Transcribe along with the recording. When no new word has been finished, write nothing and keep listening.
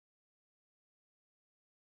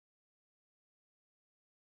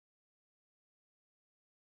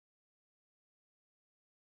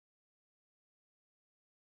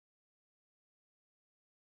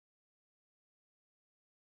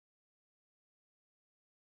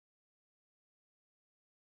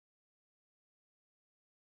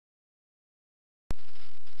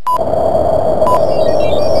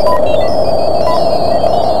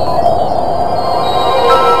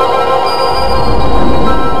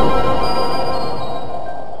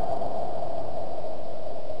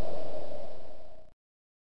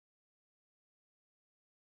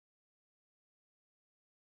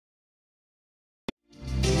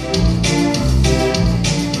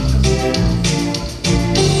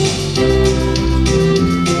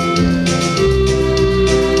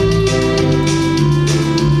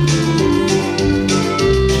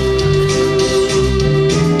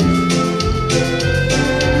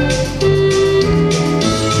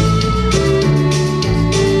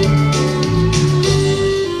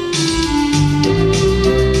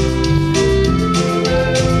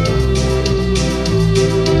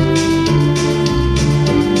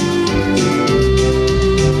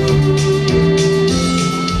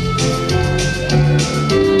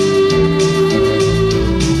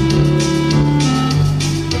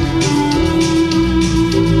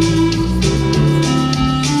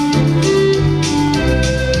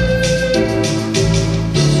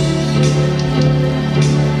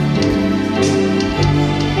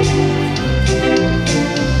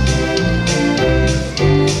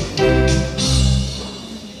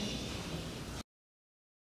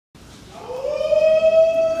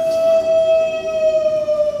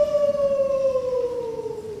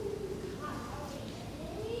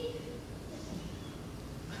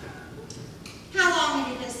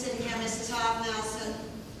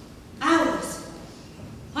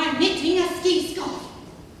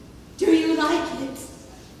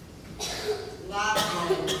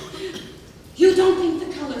You don't think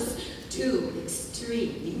the color's too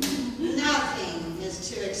extreme? Nothing is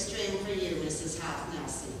too extreme for you, Mrs.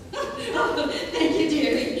 Hoff-Nelson. Oh, thank you,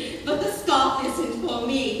 dearie. But the scarf isn't for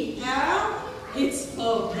me. No? It's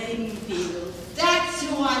for Renfield. That's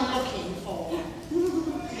who I'm looking for.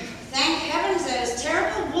 Thank heavens those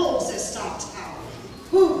terrible wolves have stopped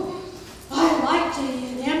howling. I like to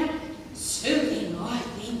hear them. Soothing, I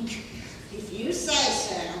think. If you say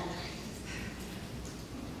so.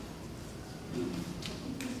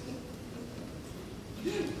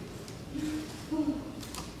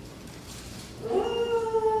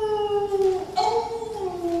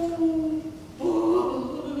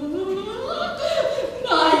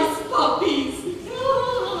 Nice puppies.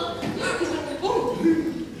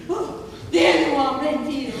 There you are,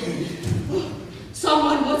 Renfield.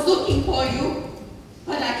 Someone was looking for you,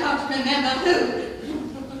 but I can't remember who.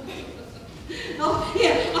 Oh,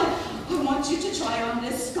 here, I want you to try on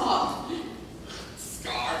this scarf.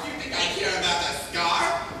 Scarf? You think I care about the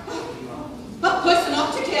scarf? A person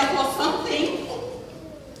ought to care for something.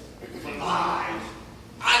 Flies.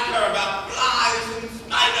 I care about flies and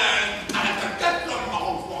spiders. I have to get them all.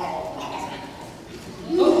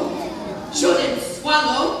 Oh, shouldn't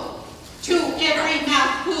swallow. To every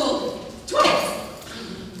mouthful, twice.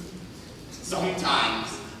 Sometimes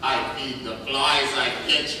I feed the flies I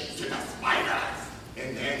catch to the spiders,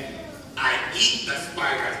 and then I eat the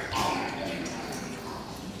spiders.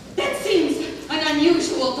 That seems an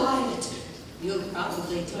unusual diet. You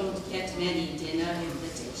probably don't get many dinner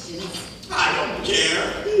invitations. I don't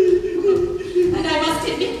care. And I must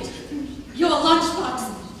admit, your lunchbox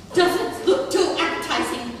doesn't look too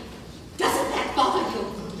appetizing. Doesn't that bother you?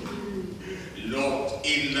 Not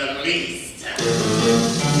in the least.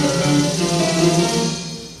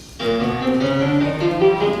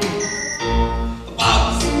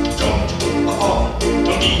 Bugs don't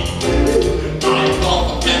bother me. I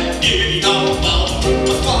love them getting out of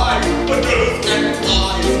the fire. But girls and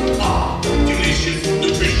flies are delicious,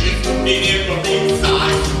 nutritious in every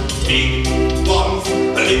size. Big ones,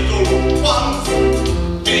 little ones,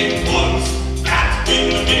 big ones, that in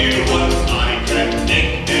the middle ones. I can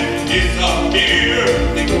make them disappear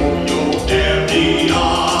before your very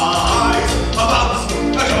eyes. Bugs,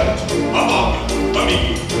 don't bother me.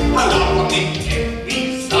 I love them in every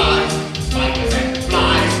size. Spiders and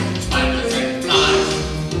flies, spiders and flies.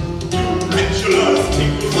 Tarantulas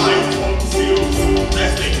tickle my tonsils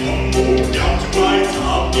as they tumble down to my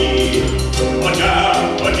tummy. A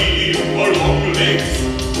daffodil or long legs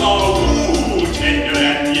are tender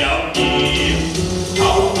and yummy.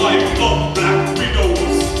 How I love black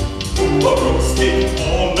widows roasting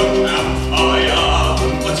on the campfire.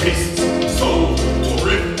 A taste so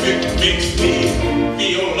terrific makes me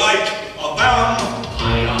feel like a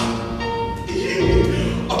vampire.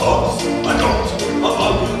 A box, a goat, a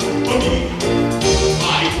bug for me. I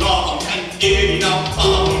love and get enough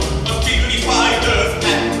of beauty spiders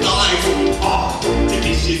and flies. Ah,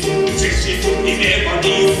 delicious, nutritious in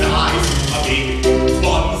every size.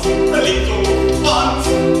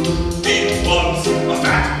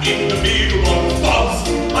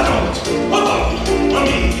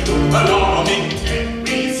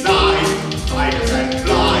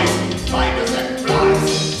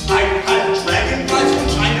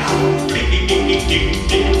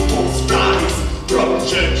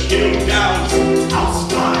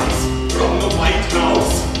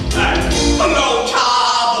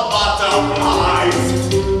 eyes.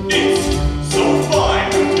 It's so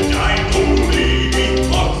fine that I know maybe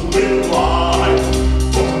bugs will fly.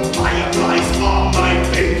 But fireflies are my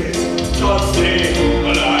favorite, 'cause they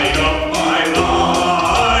light up my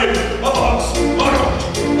life. Bugs,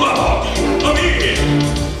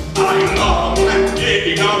 I love and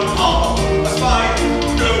digging out all a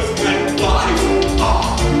spiders and flies.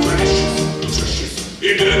 Ah, delicious, nutritious,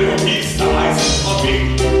 in every size. A big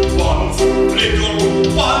ones, little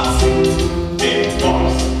ones, big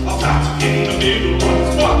ones, a fat in the middle ones.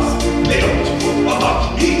 Bugs, they don't bug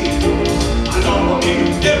me. I love them in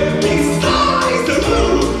every size.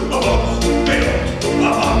 Bugs, they don't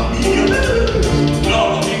bug me.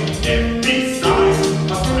 Love them in every size.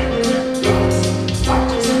 Spiders and flies, spiders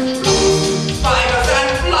and flies, spiders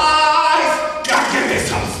and flies. Yeah, give me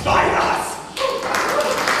some spiders.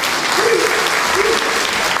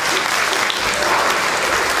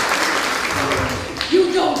 You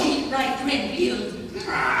don't eat right, Renfield.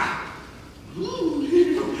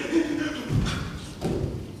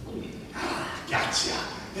 Gotcha.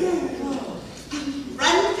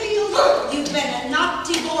 Renfield, you've been a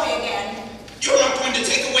naughty boy again. You're not going to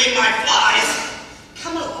take away my flies.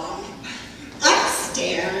 Come along.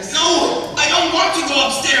 Upstairs. No, I don't want to go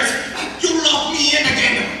upstairs. You lock me in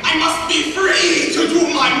again. I must be free to do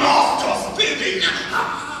my master's bidding.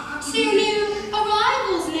 Two new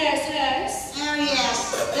arrivals, Nurse Hurst. Oh yes,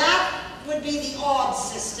 that would be the Odd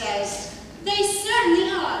sisters. They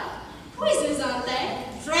certainly are. Prisoners, aren't they?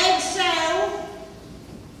 Afraid so.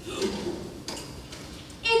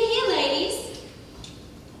 In here, ladies.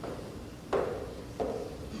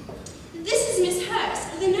 This is Miss Hurst,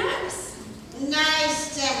 the nurse.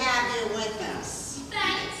 Nice to have you with us.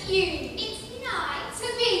 Thank you. It's nice to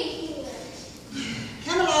be here.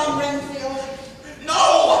 Come along, Renfield.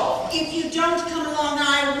 No! If you don't come along,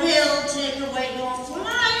 I will take away your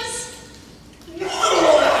flies.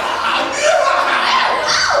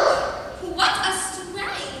 What a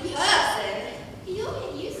strange person. You'll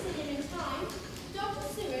get used to him in time. Dr.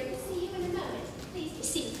 Seward will see you in a moment. Please be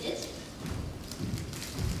seated.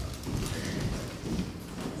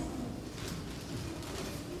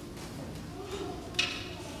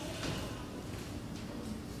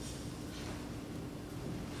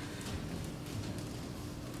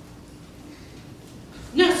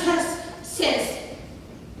 Nurse Hurst says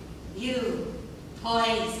you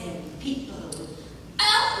poison people.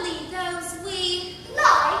 Only those we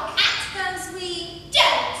like and those we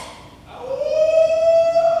don't.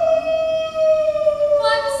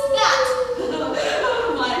 What's that?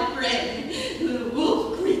 My friend, the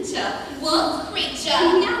wolf creature. Wolf creature.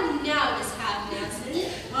 Now, Miss Hab-Nelson.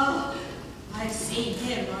 Oh, I've seen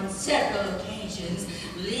him on several occasions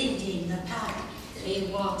leading the pack.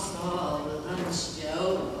 He walks all hunched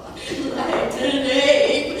over like an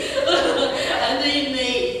ape, and he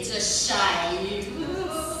needs a shave.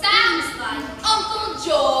 Sounds like Uncle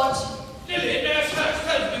George. Lily, Nurse Hurst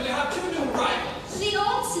tells me we have two new rivals. The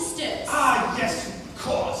old sisters. Ah, yes, of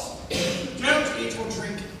course. Don't eat or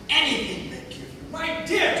drink anything they give you. My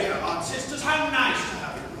dear aunt sisters, how nice to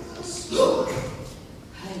have you with us.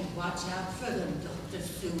 And watch out for them, Dr.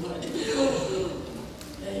 Seward.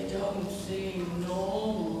 They don't seem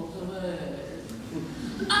normal to me.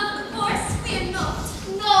 Of course we're not.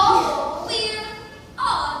 No, we're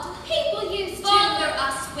odd. People used to bother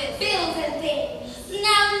us with bills and things.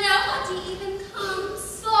 Now nobody even comes.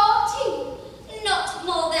 Salty. Not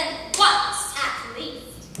more than once, at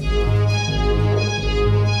least.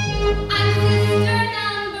 I'm sister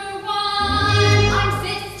number one. I'm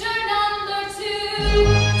sister number two.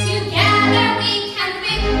 Together we can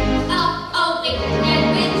whip up a wicked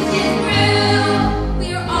witch's brew.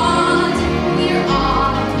 We're odd.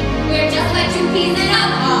 We're just like two peas in a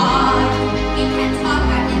pod.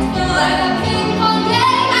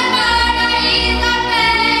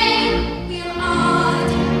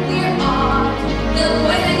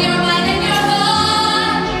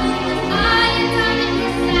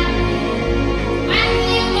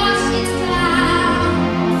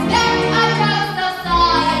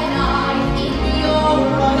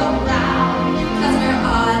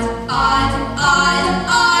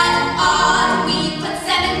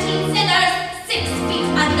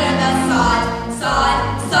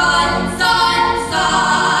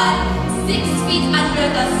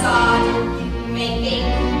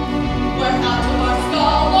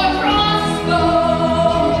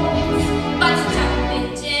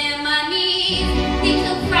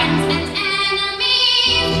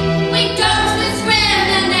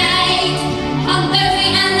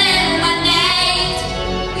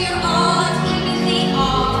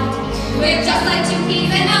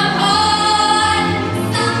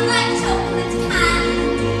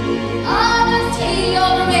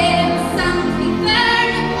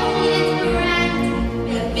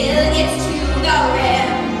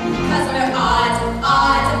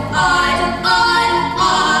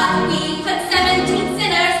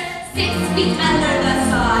 feet under the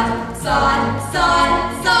sod, sod, sod,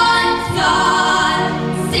 sod, sod.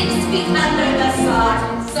 6 feet under the sod,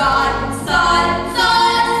 sod, sod,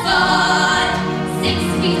 sod, sod. 6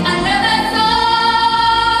 feet under the sod.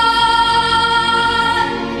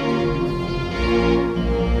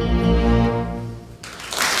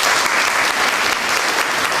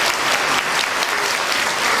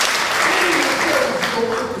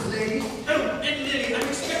 Oh, and Lily, I'm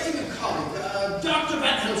expecting a colleague, Dr.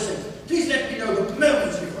 Van Helsing. Please let me know the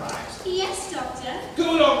moment he arrives. Yes, Doctor.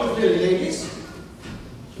 Go along with Lily, ladies.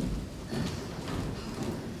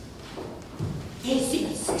 They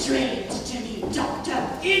seem strange to me, Doctor.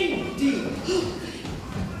 Indeed.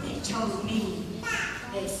 They told me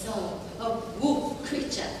they saw a wolf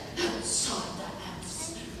creature outside the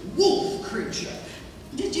house. Wolf creature.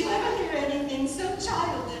 Did you ever hear anything so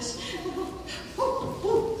childish?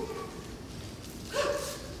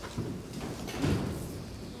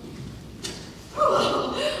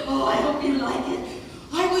 Oh, I hope you like it.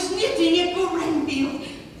 I was knitting it for Renfield,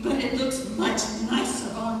 but it looks much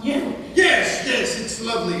nicer on you. Yes, it's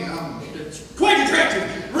lovely. It's quite attractive.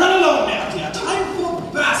 Run along now, dear. Time for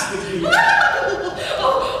basket weaving.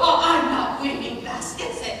 I'm not waving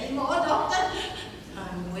baskets anymore, Doctor.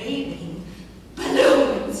 I'm waving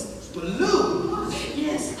balloons. Balloons?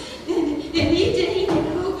 Yes, and any day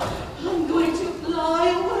now, I'm going to fly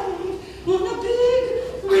away on a big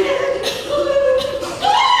red balloon.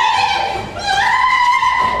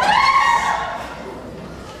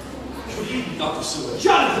 Good evening, Dr. Seward.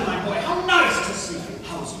 Jonathan, my boy, how nice to see you.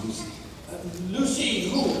 How's Lucy? Lucy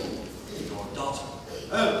who? Your daughter.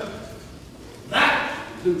 Oh, that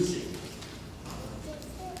Lucy.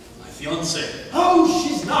 My fiancée. Oh,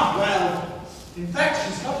 she's not well. In fact,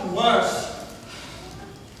 she's gotten worse.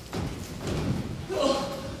 Oh,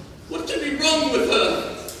 what can be wrong with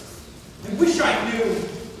her? I wish I knew.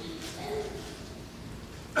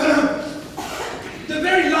 The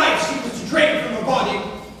very life she was drained from her body.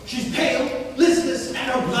 She's pale, listless, and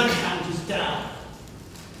her blood count is down.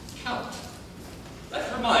 Count.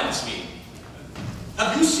 That reminds me.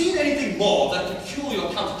 Have you seen anything more of that peculiar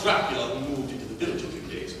Count Dracula who moved into the village a few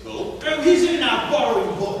days ago? Oh, he's in our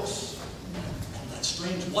borrowing books. And that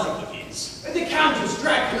strange wife of his. The Countess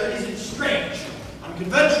Dracula isn't strange.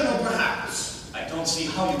 Unconventional, perhaps. I don't see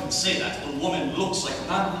how you can say that. The woman looks like a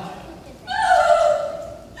vampire.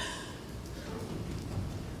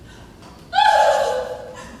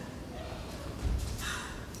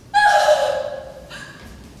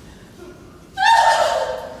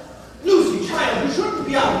 Lucy, child, you shouldn't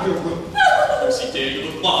be out of your room. Lucy, dear, you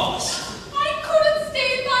look marvelous. I couldn't stay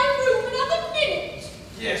in my room another minute.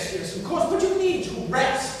 Yes, of course, but you need to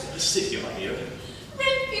rest. Sit here, my dear.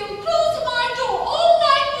 Renfield closed my door all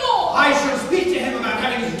night long. I shall speak to him about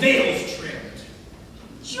having his nails trimmed.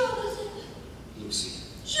 Jonathan. Lucy.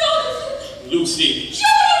 Jonathan. Lucy.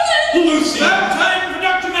 Jonathan. Lucy! Now, time for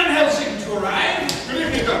Dr. Van Helsing to arrive. Good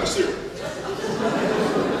evening, Dr. Seward.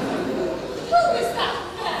 Who is that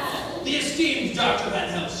man? The esteemed Dr. Van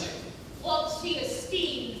Helsing. What's he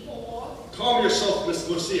esteemed for? Calm yourself, Miss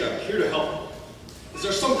Lucy. I'm here to help you. Is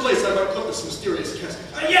there some place I might put this mysterious casket?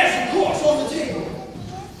 Yes, of course, on the table.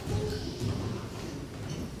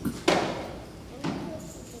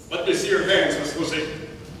 Let me see your hands, Miss Lucy.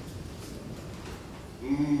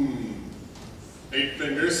 8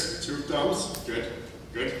 fingers, 2 thumbs.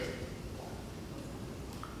 Good.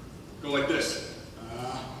 Go like this.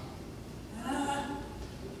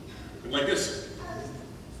 And like this.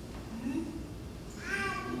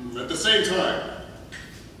 At the same time.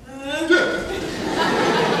 Good.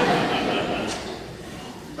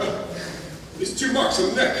 These 2 marks on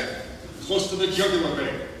the neck, close to the jugular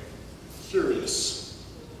vein. Curious.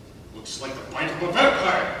 Looks like the bite of a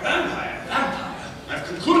vampire. Vampire. I've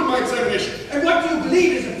concluded my examination. And what do you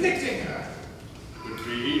believe is afflicting her? Could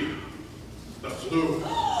be the flu.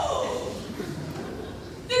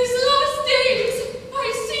 These last days, I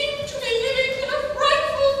seem to be living in a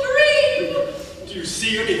frightful dream. Do you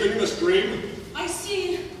see anything in this dream? I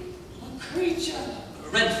see a creature.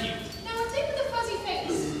 Renfield. Now, take the fuzzy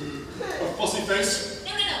face. A fussy face?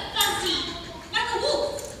 No, fuzzy. Like a wolf.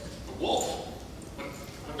 A wolf?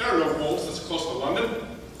 But there are no wolves this close to London.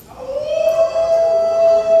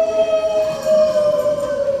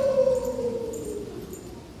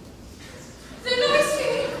 Then I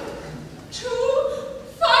see 2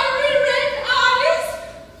 fiery red eyes,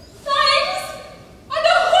 fangs, and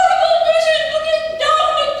a horrible vision looking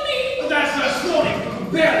down at me. But that's this morning. You can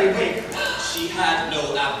barely wake her. She had no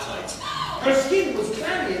appetite. Her skin was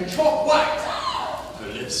clammy and chalk white. Her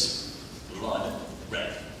lips, blood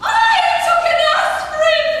red. I took an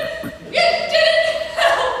aspirin. It didn't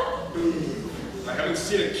help.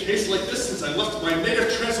 case like this since I left my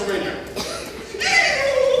native Transylvania.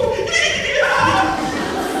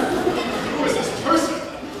 Who is this person?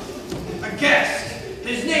 A guest.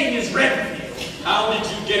 His name is Renfield. How did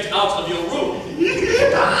you get out of your room?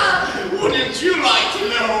 Wouldn't you like to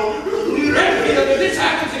know? Renfield, if this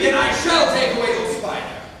happens again, I shall take away your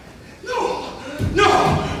spider. No,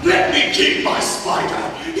 let me keep my spider.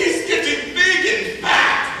 He's getting big and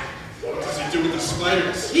fat. What does he do with the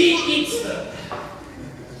spiders? He eats them.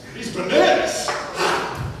 He's bananas.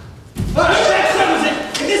 That settles it.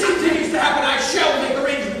 If this continues to happen, I shall make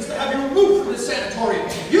arrangements to have you removed from the sanatorium.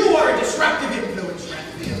 You are a disruptive influence,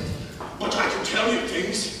 Renfield. But I can tell you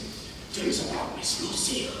things about Miss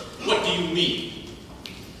Lucy. What do you mean?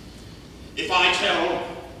 If I tell,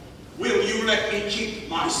 will you let me keep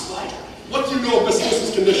my spider? What do you know of Miss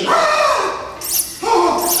Lucy's condition? I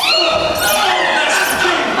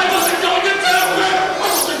wasn't going to tell them! I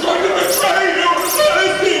wasn't going to betray you!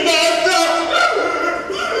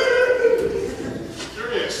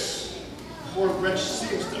 Curious. Poor wretch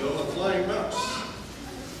seems to know the flying mouse.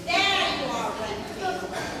 There you are, Renfield.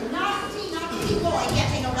 Naughty boy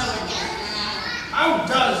getting away again. How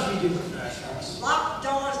does he do it, Nurse? Locked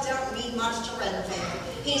doors don't mean much to Renfield.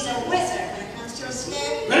 He's a wizard when it comes to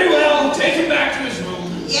escape. Very well, take him back to his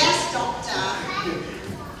room. Yes, Doctor.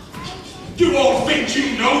 You all think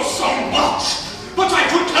you know so much, but I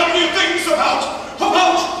could tell you things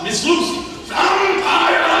about Miss Lucy.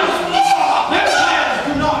 Vampires! Vampires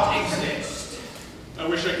do not exist. I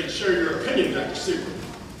wish I could share your opinion, Dr. Secret.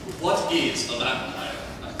 What is a vampire?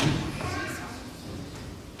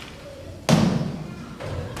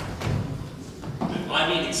 I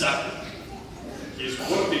mean exactly. He is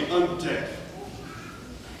one of the undead. A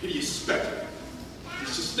hideous specter. He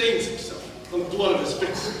sustains himself on the blood of his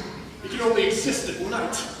victim. He can only exist at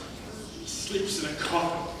night. He sleeps in a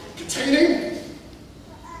coffin containing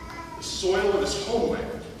the soil of his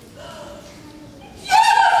homeland.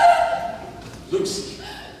 Lucy.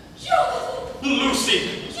 Lucy!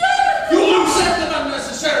 You accept them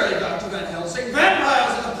unnecessarily, Dr. Van Helsing.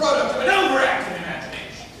 Vampires are the product of an overactive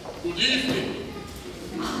imagination. Good evening.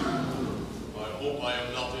 I hope I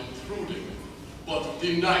am not intruding, but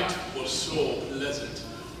the night was so pleasant.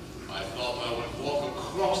 I thought I would walk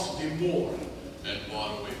across the moor and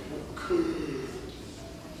borrow a book.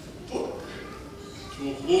 Book? To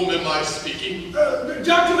whom am I speaking?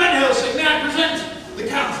 Dr. Van Helsing, may I present the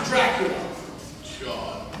Count Dracula?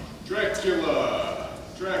 John. Dracula.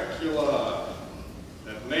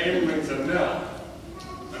 That name rings a bell.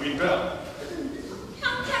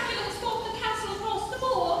 Count Dracula has bought the castle across the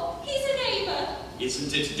moor. He's a neighbor.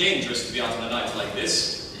 Isn't it dangerous to be out on a night like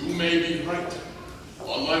this? You may be right.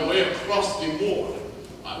 On my way across the moor,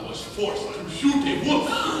 I was forced to shoot a wolf.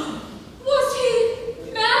 Was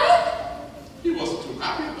he married? He wasn't too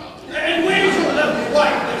happy about it. And where's your lovely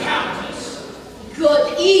wife, the Countess?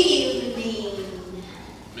 Good evening.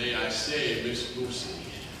 May I say, Miss Lucy,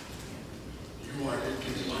 you are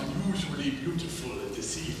looking unusually beautiful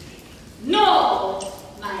this evening. No,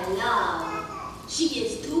 my love. She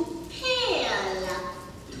is too pale,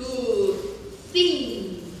 too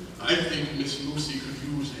thin. I think Miss Lucy could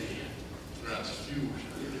use a transfusion.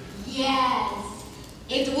 Yes,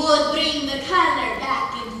 it would bring the color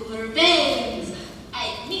back into her veins.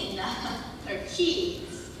 I mean, her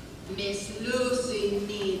cheeks. Miss Lucy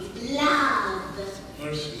needs blood.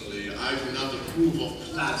 Personally, I do not approve of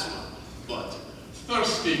plasma, but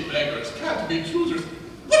thirsty beggars can't be choosers.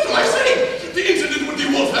 What am I saying? The incident with the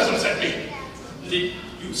wolf has upset me. Did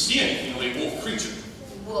you see anything of a wolf creature?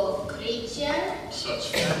 Wolf creature? Such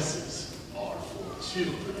fancies are for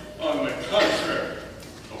children. On the contrary,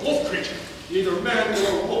 a wolf creature, neither man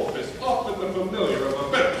nor wolf, is often the familiar of a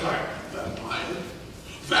vampire. Vampire?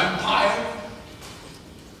 Vampire?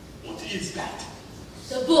 What is that?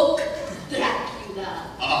 The book, Dracula.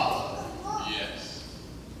 Ah, yes.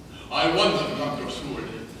 I wonder, Dr. Seward,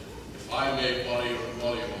 if I may borrow your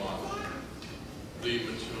volume on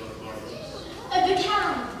premature murders. The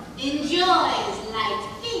Count enjoys light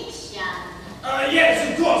fiction.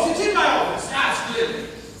 Yes, of course. It's in my office. Ask Lily.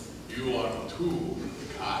 You are too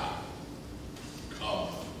kind. Come,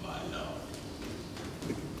 my love.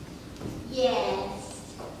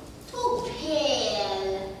 Yes, too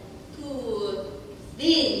pale, too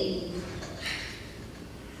thin.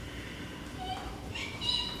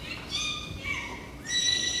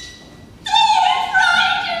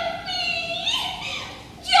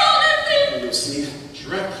 Lucy,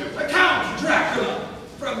 Dracula. The Count Dracula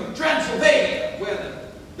from Transylvania, where the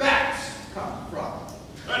bats come from.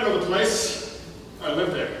 I know the place. I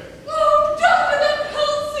live there. Oh, Dr. Van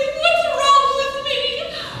Helsing, what's wrong with me?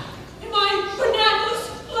 Am I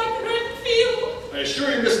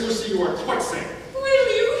you are quite sane.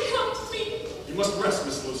 Will you help me? You must rest,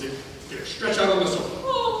 Miss Lucy. Here, stretch out on the sofa.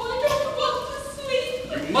 Oh, I don't want to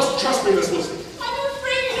sleep. You must trust me, Miss Lucy. I'm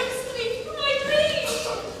afraid of sleep. I dream.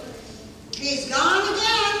 He's gone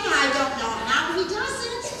again. I don't know how he does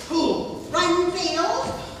it. Who? Renfield?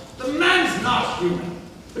 The man's not human.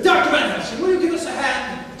 Dr. Van Helsing, will you give us a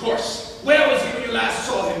hand? Of course. Where was he when you last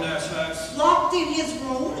saw him, Nurse Hurst? Locked in his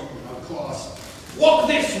room? Of course. Walk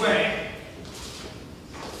this way.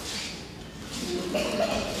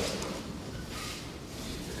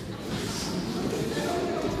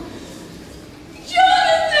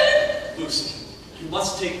 Jonathan! Lucy, you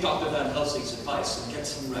must take Dr. Van Helsing's advice and get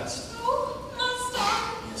some rest. Oh, must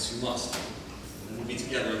I? Yes, you must. And then we'll be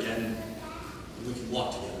together again, and we can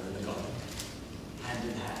walk together in the garden, hand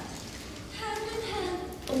in hand. Hand in hand.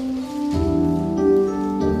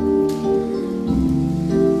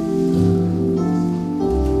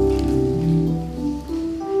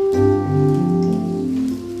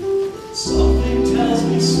 Something tells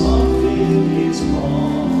me something is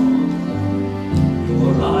wrong.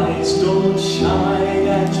 Your eyes don't shine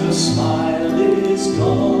and your smile is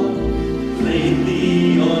gone.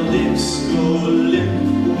 Lately your lips go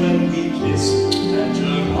limp when we kiss, and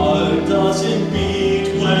your heart doesn't beat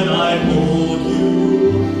when I hold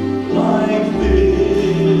you like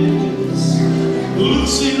this.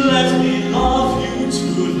 Lucy, let me love you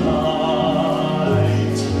tonight.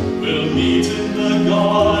 We'll meet in the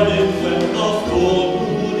garden when the full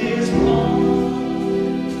moon is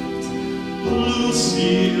bright.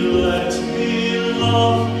 Lucy, let me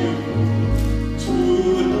love you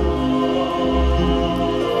tonight.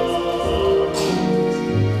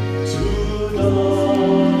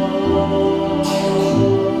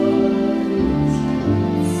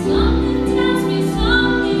 Something tells me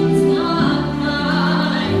something's not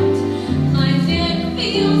right. My neck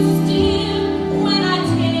feels still when I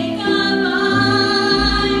take a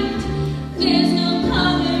bite. There's no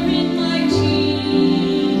color in my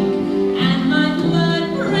cheek, and my blood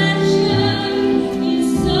pressure is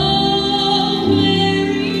so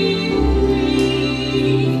very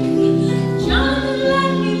weak. Jonathan,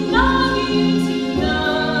 let me love you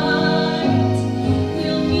tonight.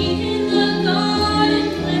 We'll meet in the garden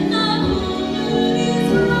when the moon is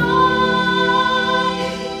bright.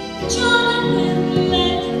 Jonathan,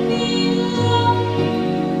 let me love you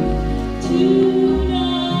tonight.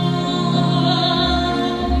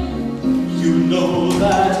 You know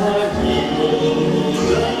that I feel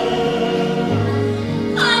that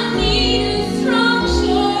I need a strong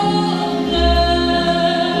shoulder.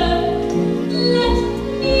 Let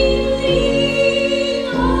me lean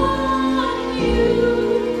on you.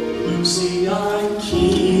 Lucy, I'm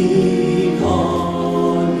keen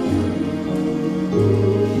on you.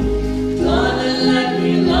 Darling, let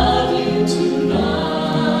me love you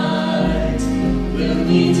tonight. We'll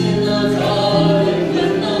meet in the garden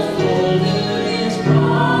when the full moon is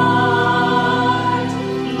bright.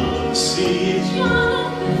 Lucy,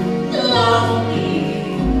 Jonathan, love me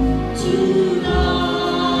tonight.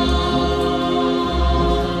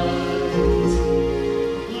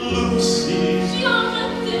 Lucy,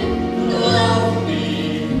 Jonathan, love me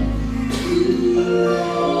tonight.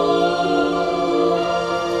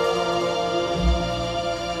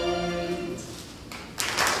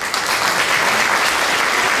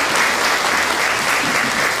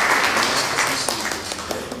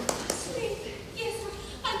 sleep. Yes,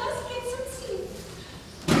 I must get some sleep.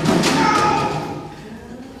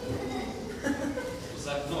 What was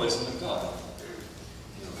that noise in the garden?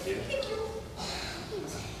 No idea. Thank you.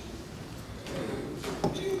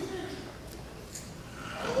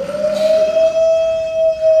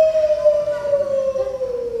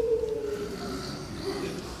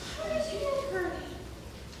 How did you get hurt?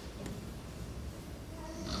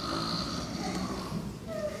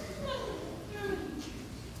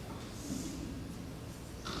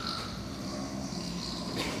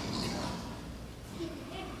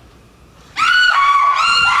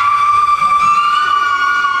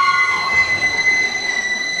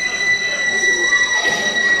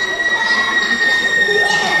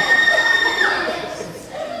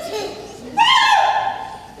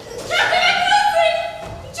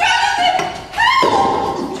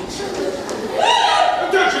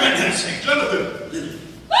 Dr. Van Helsing! Jonathan! Lily.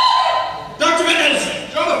 Dr. Van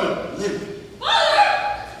Helsing! Jonathan! Lily. Mother!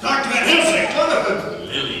 Dr. Van Helsing! Jonathan!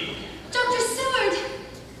 Lily. Dr. Seward!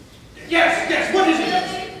 Yes, what is it?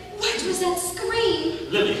 What was that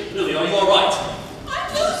scream? Lily, are you all right?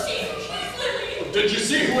 I'm Lucy. Who's Lily? Did you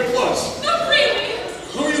see who it was? Not really.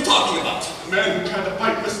 Who are you talking about? The man who tried to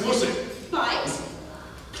fight Miss Lucy. Fight?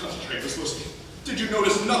 Concentrate, Miss Lucy. Did you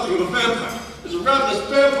notice nothing of the vampire? There's a ravenous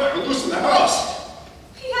vampire loose in the house.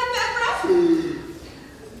 He had bad breath.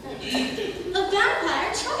 A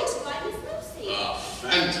vampire tried to bite Miss Lucy. Ah,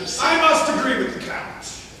 fantasy. I must agree with the Count.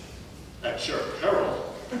 At your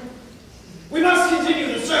peril. We must continue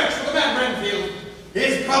the search for the man Renfield. He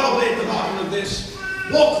is probably at the bottom of this.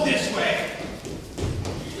 Walk this way.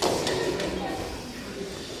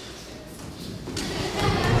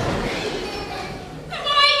 Am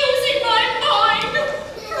I losing my mind?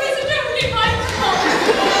 Or is it only my fault?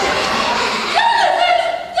 Jonathan!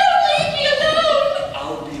 Don't leave me alone!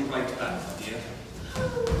 I'll be right back, dear.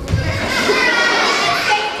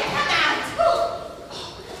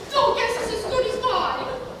 Don't guess it's as good as mine.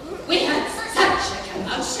 We had such a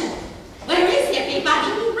commotion. Where is everybody?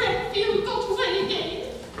 Renfield got away again.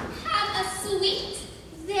 Have a sweet.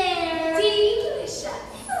 They're delicious.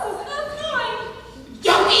 Oh, how kind.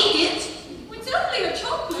 Don't eat it. It's only a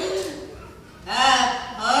chocolate. A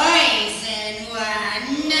poison one.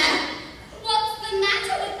 What's the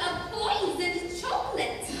matter with a poisoned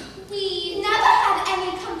chocolate? We never had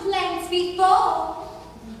any complaints before.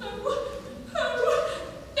 Oh,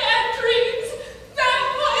 bad dreams,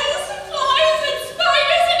 vampires, flies, and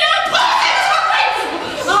spiders in our poison chocolate!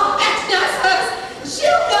 Oh, that's nurse hers.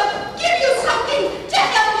 She'll give you something to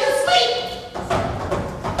help you sleep.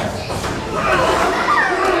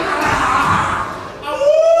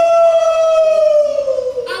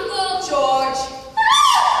 Uncle George.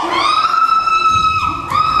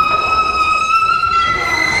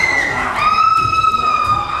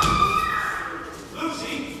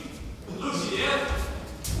 Lucy! Lucy, dear!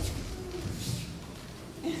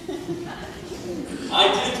 I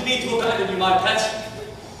didn't mean to abandon you, my pet.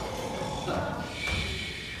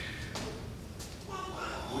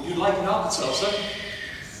 Would you like an Alka-Seltzer?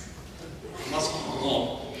 You must keep warm.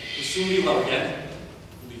 You'll soon be well again.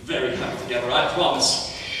 We'll be very happy together, I promise.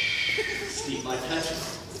 Sleep, my pet.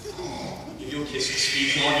 I'll give you a kiss to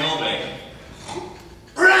speak on your way.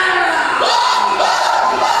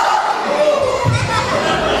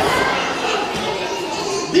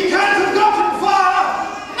 He can't have gotten far!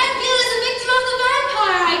 Renfield is a victim of the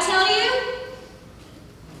vampire, I tell you.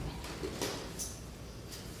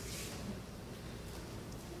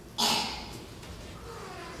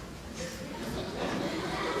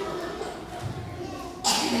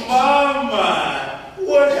 Mama,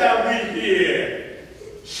 what have we here?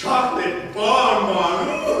 Chocolate bonbon.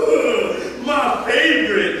 My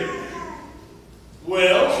favorite.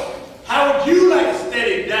 Well, how would you like a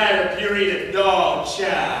steady diet of pureed dog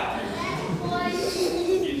chow?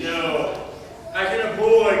 You know, I can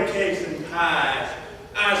avoid cakes and pies,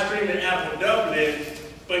 ice cream and apple dumplings,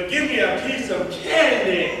 but give me a piece of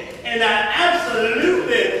candy and I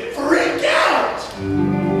absolutely freak out.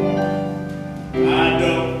 I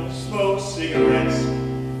don't smoke cigarettes.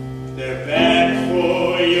 They're bad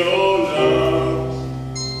for your lungs.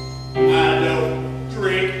 I don't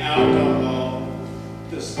drink alcohol.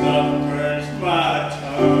 The stuff burns my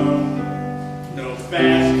tongue. No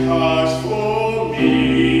fast cars for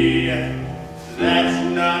me. That's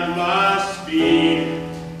not my speed.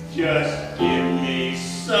 Just give me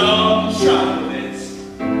some chocolates.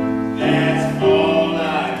 That's all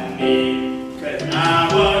I need. 'Cause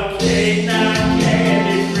I'm a canine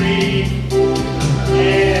candy freak.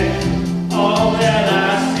 And all that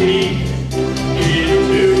I seek is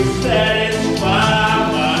to satisfy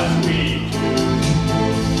my sweet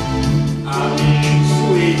tooth. I mean,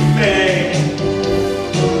 sweet thing.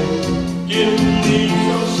 Give me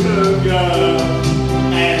some sugar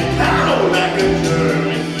and pow like a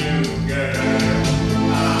German luger.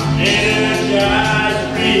 I'm energized,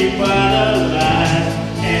 revitalized,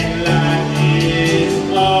 and life is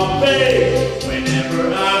a babe whenever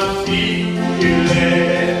I'm feeling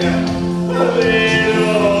a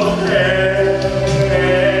little hairy.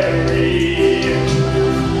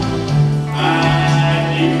 I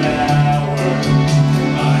devour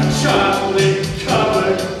a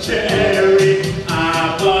chocolate-covered cherry.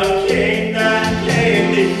 I'm a canine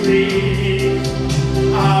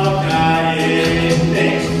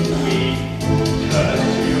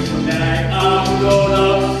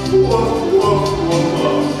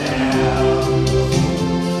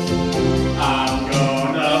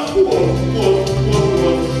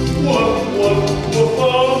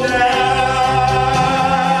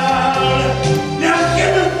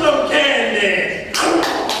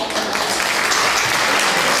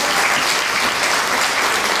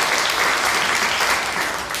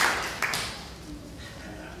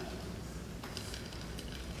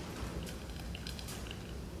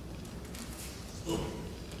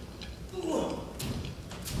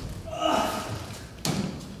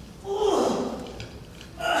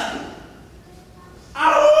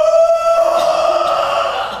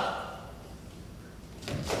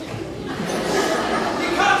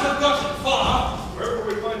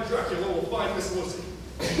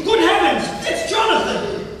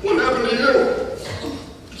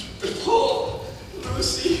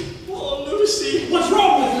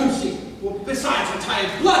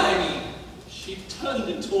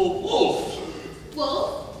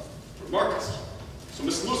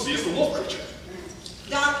wolf creature.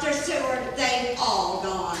 Dr. Seward, they've all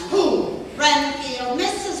gone. Who? Renfield,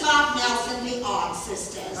 Mrs. Hop Nelson, the Odd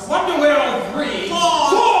Sisters. I wonder where all three. Four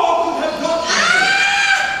could have gone.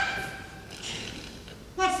 Ah!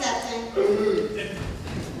 What's that thing?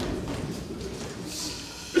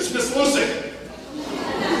 It's Miss Lucy.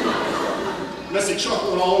 Messy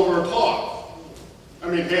chocolate all over her paw. I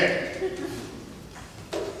mean hand.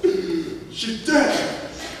 She's dead.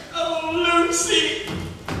 Oh, Lucy!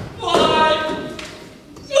 Why?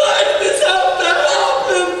 Why did this have to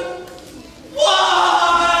happen? Why?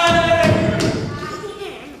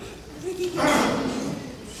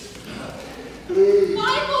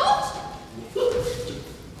 Why what?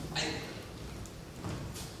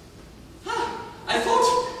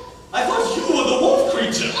 I thought you were the wolf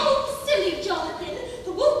creature. Oh, silly Jonathan.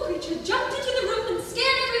 The wolf creature jumped into the room and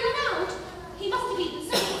scared everyone out. He must have eaten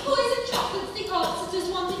some of the poison chocolates the Odd Sisters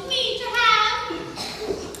wanted me to have.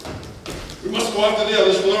 We must go after the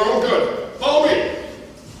others for their own good. Follow me.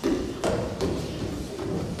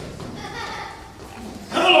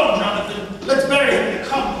 Come along, Jonathan. Let's bury him in the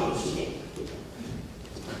compost heap.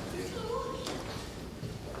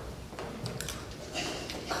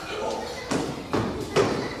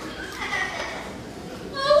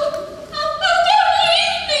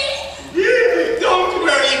 Don't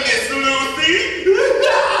worry, Miss Lucy.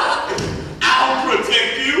 I'll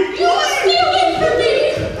protect you. You're stealing from me.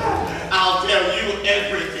 I'll tell you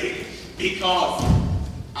everything because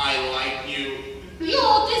I like you.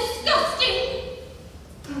 You're disgusting.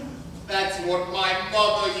 That's what my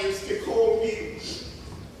mother used to call me.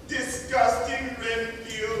 Disgusting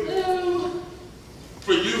Renfield. Oh.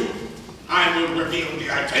 For you, I will reveal the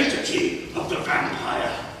identity of the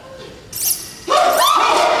vampire. No!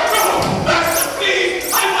 Master, please!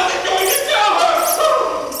 I wasn't going to tell her!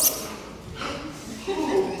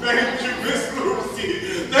 Oh, thank you, Miss Lucy.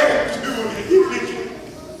 Thank you.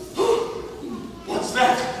 What's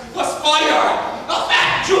that? A spider! A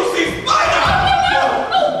fat, juicy spider! No!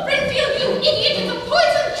 Oh, Renfield, you idiot! It's a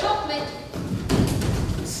poison chocolate!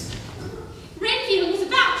 Renfield was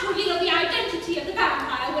about to reveal the identity of the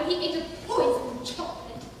vampire when he ate a poison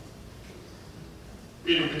chocolate.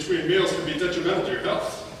 Eating between meals can be detrimental to your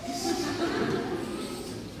health.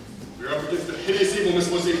 We're up against a hideous evil, Miss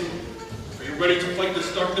Lucy. Are you ready to fight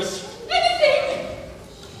this darkness? Anything!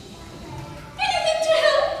 Anything to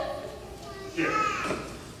help! Here.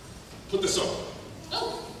 Put this on.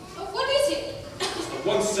 Oh, what is it? It's the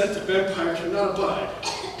one scent a vampire cannot abide.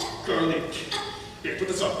 Garlic. Here, put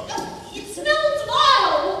this on. It smells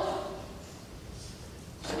vile!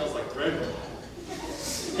 Smells like bread.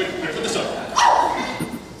 Wait, here, put this on.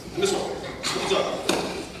 And this one. Put this on.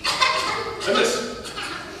 And this.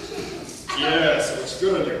 Yes, it looks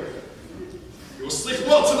good on you. You will sleep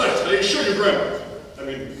well tonight, I assure you, Grandma. I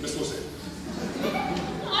mean, Miss Lucy.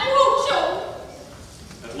 I hope so.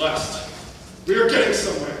 At last, we are getting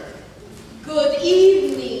somewhere. Good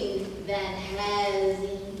evening, Van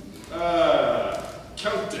Helsing.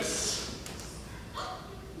 Countess.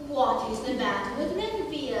 What is the matter with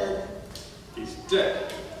Renfield? He's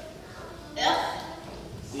dead. Ugh.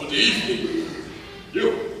 Good evening. You.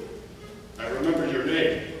 I remember your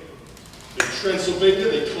name. In Transylvania,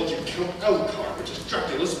 they called you Count Alucard, which is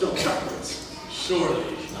Dracula spelled backwards.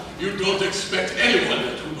 Surely, you don't expect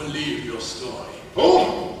anyone to believe your story.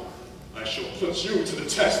 Oh! I shall put you to the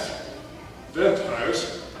test.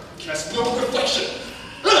 Vampires cast no reflection.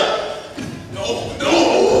 No,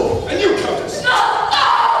 no! And you, Countess! No!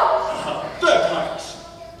 Vampires!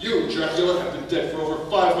 You, Dracula, have been dead for over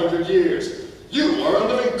 500 years. You are a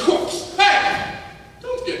living corpse! Hey!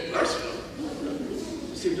 Don't get personal.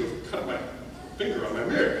 You seem to have cut my finger on my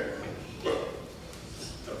mirror.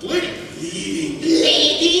 I'm bleeding. Bleeding.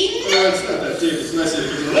 It's not that deep. It's nice of you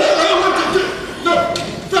to give me a... No!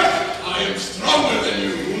 Back! I am stronger than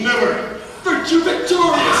you. Never! Virtue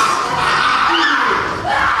victorious!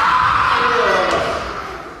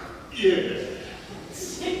 Yeah.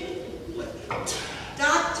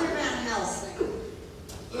 Dr. Van Helsing.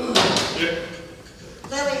 Yeah.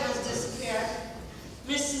 Lily has disappeared.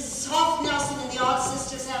 Mrs. Hoff Nelson and the Odd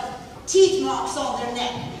Sisters have teeth marks on their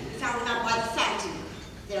neck. We found them out by the fountain.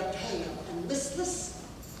 They're pale and listless.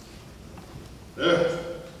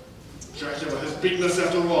 Dracula has beaten us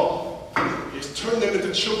after all. He has turned them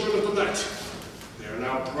into children of the night. They are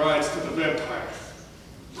now brides to the vampire.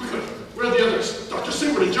 Quickly, where are the others? Dr.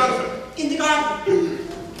 Seward and Jonathan. In the garden.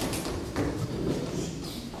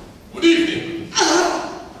 Good evening.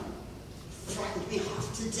 Frightened me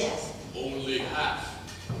half to death. Only half.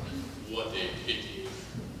 What a pity.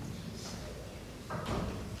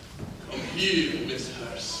 Come here, Miss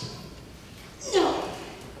Hurst. No.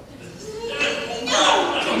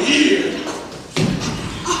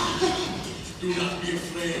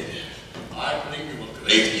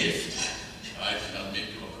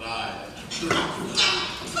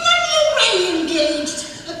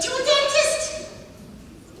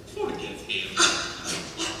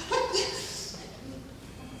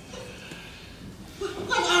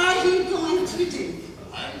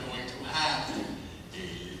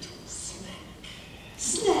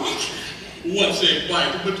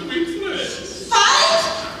 fight between friends.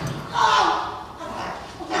 Fight?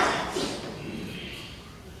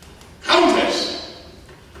 Countess!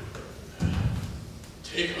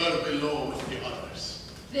 Take her below with the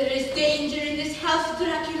others. There is danger in this house,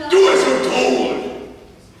 Dracula. Do as you're told!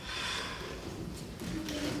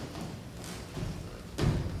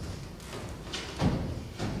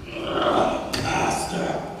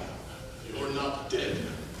 Master, You're not dead.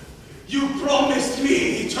 you promised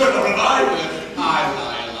me eternal revival. I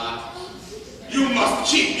lie a lot. You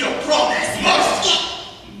must keep your promise.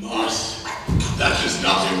 Must. That is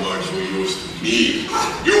not a word you use to me.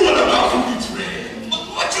 You are about to betray.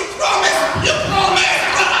 What you promised, you promised.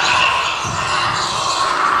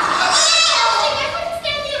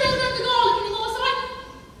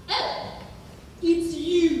 It's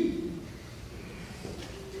you.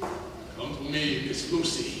 Come to me, Miss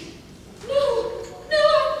Lucy. No,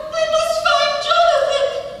 I must find Jonathan.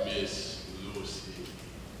 Miss Lucy.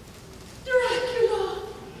 Dracula.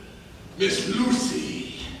 Miss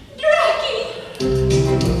Lucy. Dracula.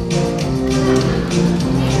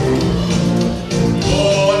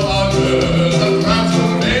 Born under the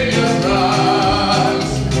Transylvania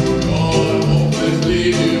France, God hopelessly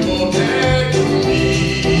devoted to me.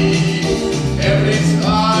 Every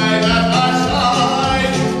sigh that I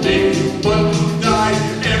sighed, made one to die.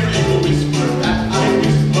 Every whisper that I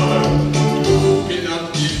whispered, you cannot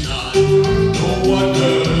deny. No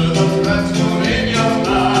wonder the Transylvania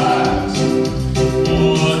France,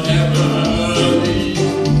 whatever the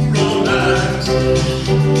romance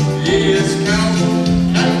is count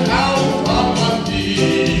and count on one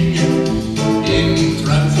thing. In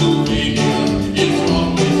Transylvania it's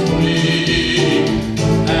always spring,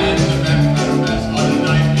 and the vampires are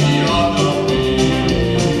nightly on the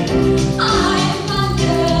wing. I'm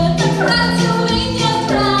under the Transylvania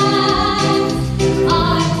trance.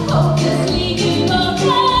 I'm hopelessly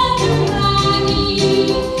devoted to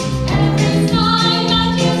Maggie. Every sigh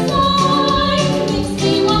that you sigh makes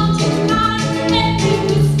me want to cry. Every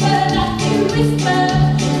whisper that you whisper,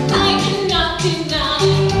 I cannot deny.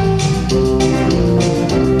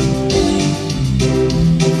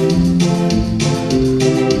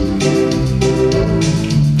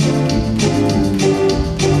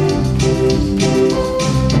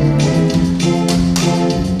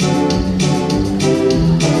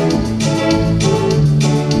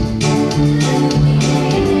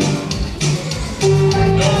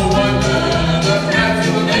 No wonder the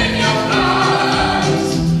Transylvania France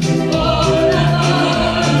forever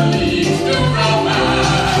leads to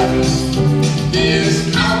romance.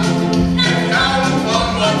 This count and count on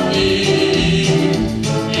one thing.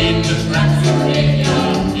 In the Transylvania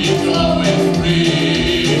it's always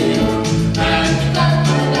spring, and the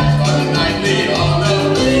vampires are nightly on the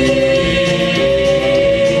wing.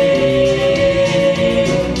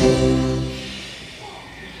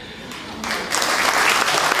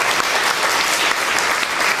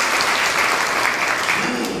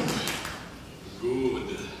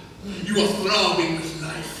 Good. You are throbbing with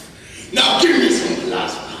life. Now give me some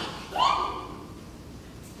plasma.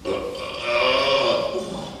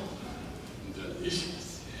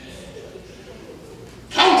 Delicious.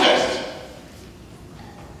 Countess!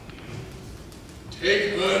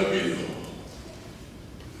 Take her below.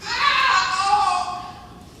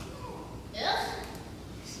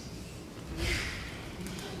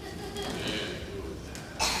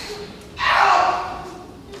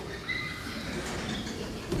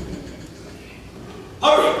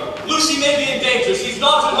 Hurry! Lucy may be in danger. She's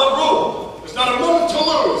not in her room. There's not a moment to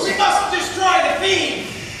lose. We must destroy the fiend.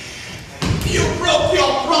 You broke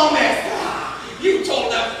your promise. You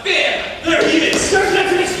told a fib. There he is. There's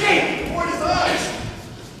nothing to escape. Avoid his eyes.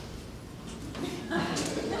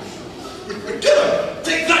 Kill him.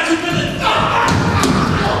 Take that, you villain.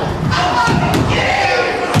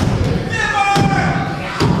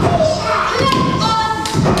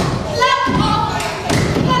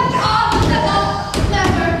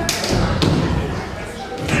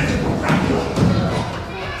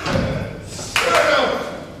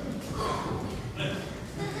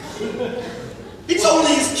 It's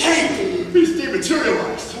only his cape! He's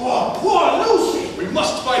dematerialized. Oh, poor Lucy. We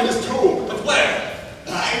must find his tomb. But where?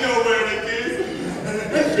 I know where it is.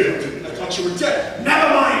 Enfield, I thought you were dead.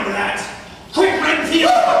 Never mind that. Quick,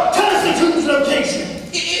 Renfield. Tell us the tomb's location.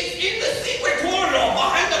 It's in the secret corridor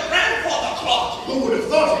behind the grandfather clock. Who would have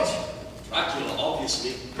thought it? Dracula,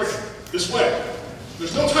 obviously. Quick, this way.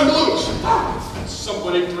 There's no time to lose.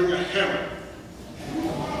 Somebody bring a hammer.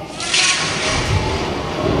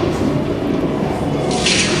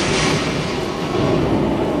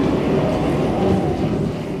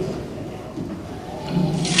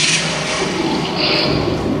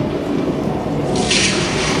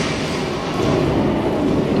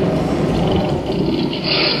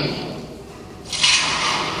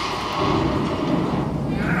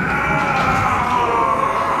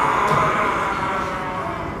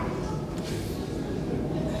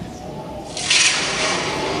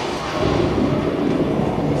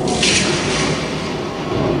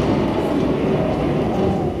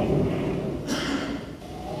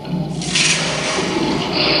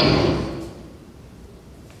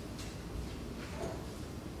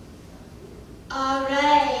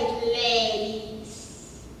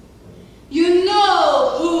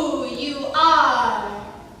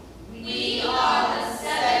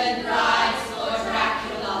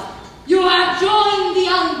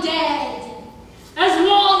 said, as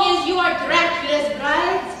long as you are Dracula's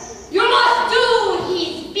bride, you must do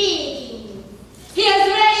his bidding. He has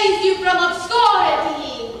raised you from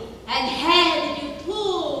obscurity and handed you to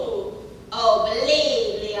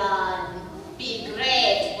oblivion. Be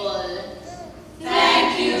grateful.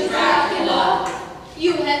 Thank you, Dracula.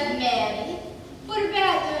 You have married for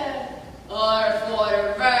better or for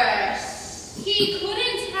worse. He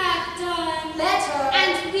couldn't have done Better.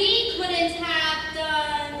 and we couldn't have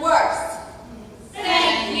done Worse.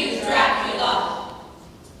 Thank you, Dracula.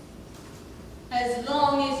 As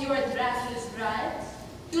long as you are Dracula's bride,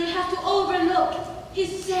 you'll have to overlook his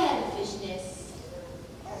selfishness.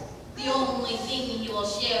 The only thing he will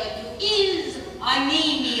share with you is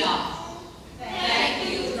anemia. Thank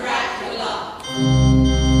you, Dracula.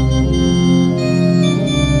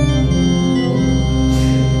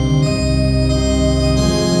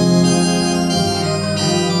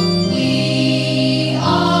 We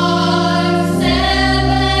are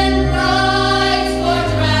 7 brides for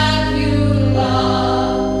Dracula.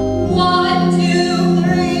 1, 2,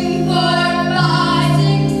 3, 4, 5,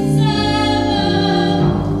 6, 7.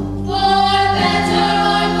 For better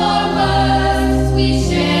or for worse, we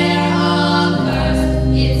share a curse.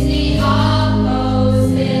 It's the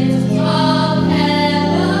opposite of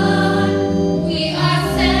heaven. We are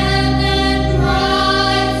 7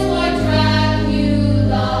 brides for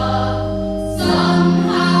Dracula.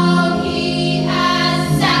 Somehow he has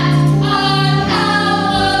sapped our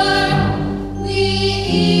power. We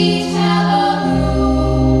each have a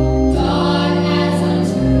room, dark as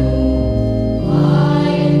a tomb,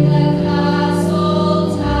 high in the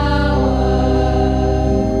castle tower.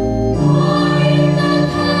 High in the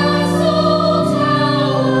castle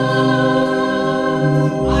tower.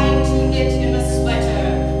 I'm to knit him a sweater,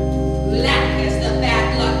 black as the bad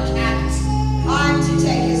luck cat. I'm to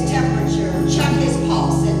take his temperature, check his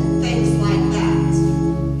pulse, and things like that.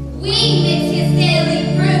 We mix his daily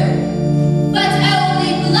brew, but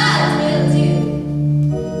only blood will do.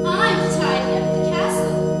 I'm tidying up the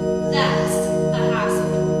castle. That's a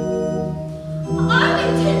hassle. I'm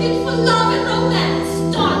intended for love and romance,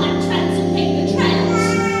 darn that Transylvania trance.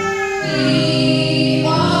 We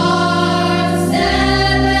are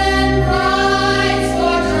 7 brides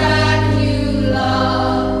for Dracula.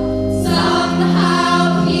 Somehow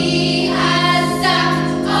he has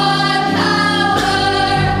sapped our power.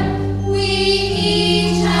 We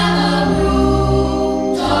each have a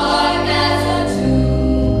room, dark as a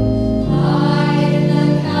tomb, high in the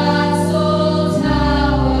castle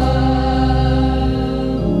tower.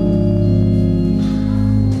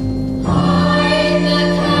 High in the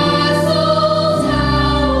castle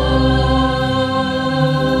tower.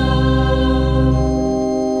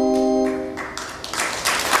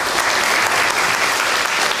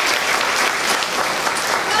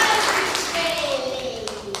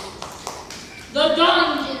 The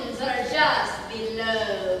dungeons are just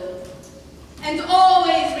below. And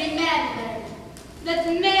always remember that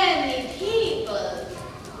many people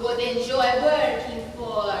would enjoy working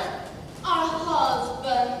for our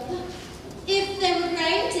husband if they were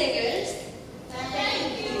grave diggers.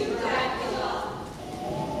 Thank you, Dracula.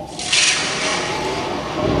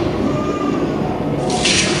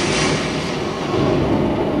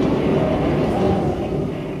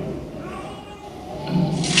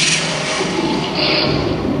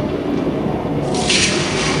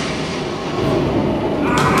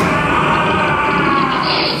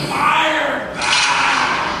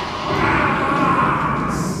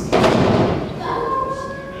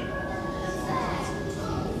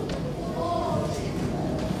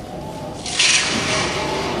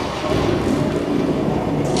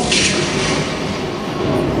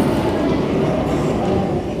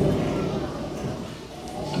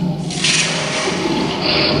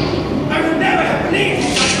 I would never have believed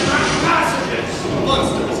such rank passages. The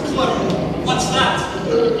monster is clever. What's that?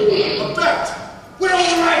 A bat! We're on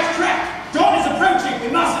the right track. Dawn is approaching. We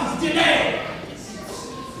mustn't delay.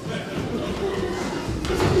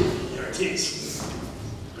 Here it is.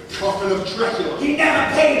 The coffin of Dracula. He never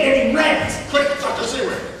paid any rent. Quick, Dr.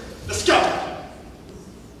 Seaway! The skeleton!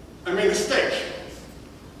 I made a mistake.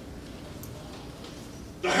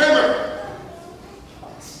 The hammer!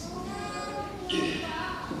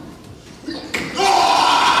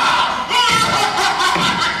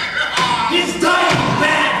 He's dying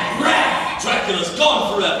bad breath. Dracula's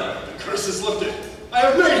gone forever. The curse is lifted. I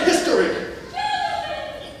have made history!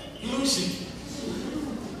 Lucy.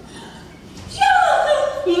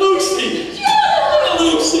 Jonathan! Lucy. Jonathan!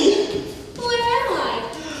 Lucy. Where am I?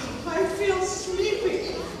 I feel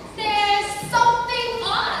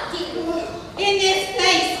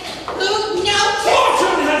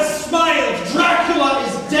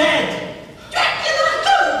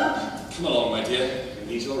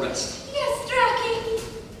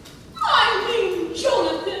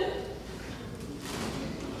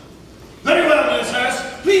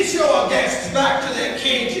Please show our guests back to their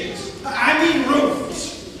cages. I mean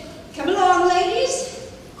roofs. Come along, ladies.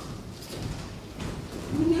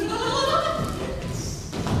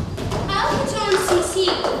 I'll put on CC.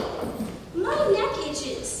 My neck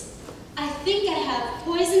itches. I think I have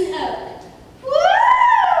poison oak.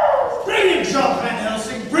 Woo! Brilliant job, Van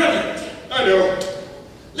Helsing, brilliant. I know.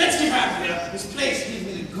 Let's get out of here. This place gives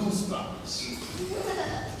me the goosebumps.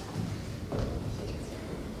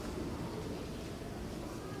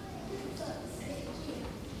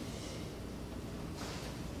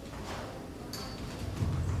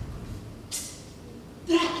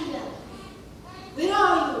 Dracula, where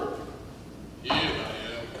are you? Here I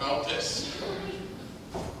am, Countess.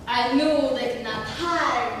 I know they cannot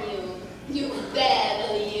harm you. You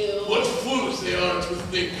devil, you. What fools they are to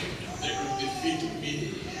think they could defeat me.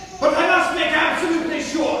 But I must make absolutely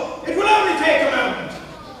sure. It will only take a moment.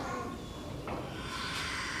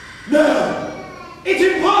 No! It's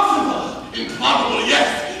impossible! Improbable,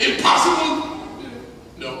 yes! Impossible!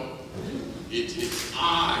 No. It is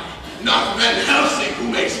I, not Van Helsing,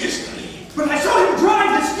 who makes history. But I saw him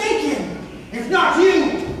drive the stake in. If not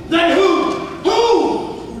you, then who? Who?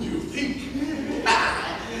 Who do you think?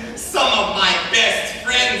 Some of my best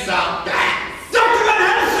friends are back. Dr. Van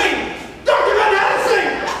Helsing! Dr. Van Helsing!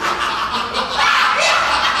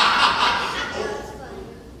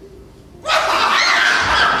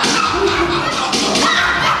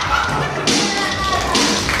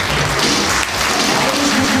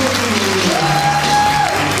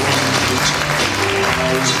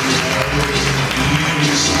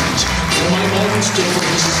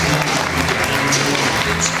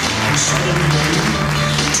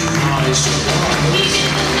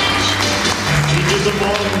 The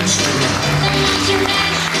monster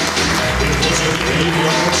mash. It was a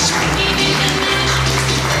graveyard smash. He did the mash.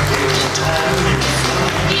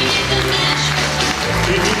 He did the mash.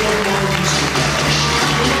 He did the monster mash.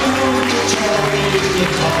 The tower in the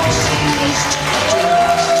castle was